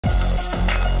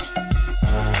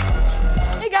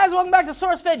guys, welcome back to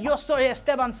SourceFed. Yo soy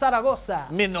Esteban Zaragoza.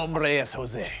 Mi nombre es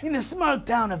Jose. In the small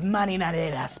town of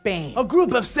Marinadera, Spain, a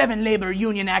group of 7 labor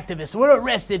union activists were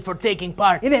arrested for taking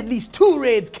part in at least 2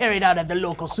 raids carried out at the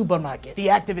local supermarket. The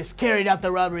activists carried out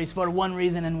the robberies for one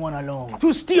reason and one alone: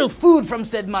 to steal food from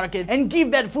said market and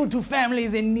give that food to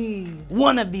families in need.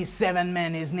 One of these 7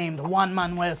 men is named Juan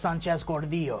Manuel Sanchez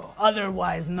Gordillo,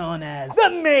 otherwise known as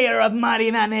the mayor of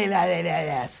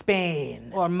Marinadera,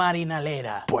 Spain, or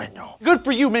Marinalera. Bueno. Good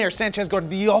for you, Mayor Sanchez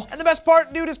Gordillo. And the best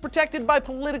part, dude is protected by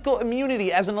political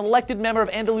immunity as an elected member of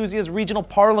Andalusia's regional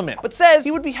parliament, but says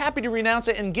he would be happy to renounce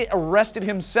it and get arrested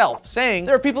himself, saying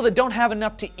there are people that don't have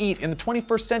enough to eat in the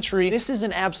 21st century. This is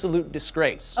an absolute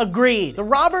disgrace. Agreed. The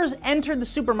robbers entered the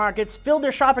supermarkets, filled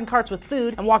their shopping carts with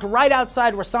food, and walked right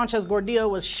outside where Sanchez Gordillo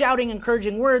was shouting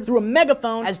encouraging words through a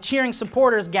megaphone as cheering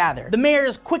supporters gathered. The mayor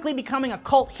is quickly becoming a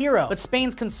cult hero, but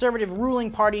Spain's conservative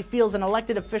ruling party feels an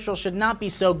elected official should not be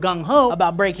so gung-ho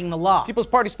about breaking the law. People's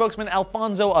Party spokesman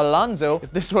Alfonso Alonso,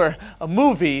 if this were a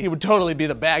movie, he would totally be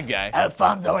the bad guy.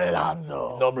 Alfonso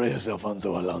Alonso. Nombre es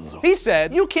Alfonso Alonso. He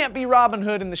said, "You can't be Robin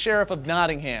Hood and the Sheriff of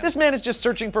Nottingham. This man is just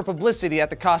searching for publicity at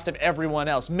the cost of everyone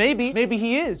else. Maybe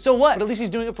he is. So what? But at least he's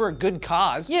doing it for a good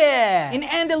cause." Yeah. In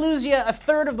Andalusia, a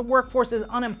third of the workforce is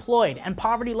unemployed, and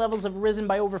poverty levels have risen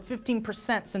by over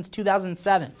 15% since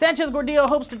 2007. Sanchez Gordillo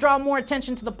hopes to draw more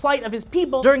attention to the plight of his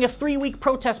people during a 3-week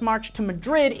protest march to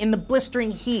Madrid in the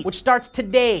blistering heat, which starts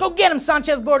today. Go get him,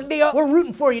 Sanchez Gordillo. We're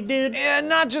rooting for you, dude. Yeah,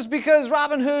 not just because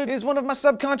Robin Hood is one of my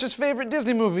subconscious favorite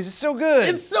Disney movies. It's so good.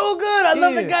 It's so good. I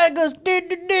love the guy that goes.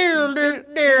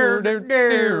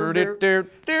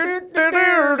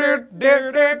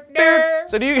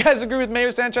 So do you guys agree with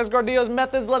Mayor Sanchez Gordillo's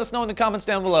methods? Let us know in the comments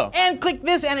down below. And click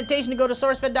this annotation to go to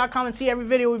SourceFed.com and see every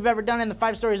video we've ever done and the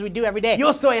 5 stories we do every day.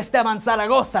 Yo soy Esteban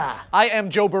Zaragoza. I am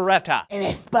Joe Beretta. En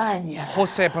España.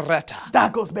 Jose Beretta.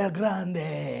 Tacos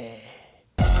Belgrande.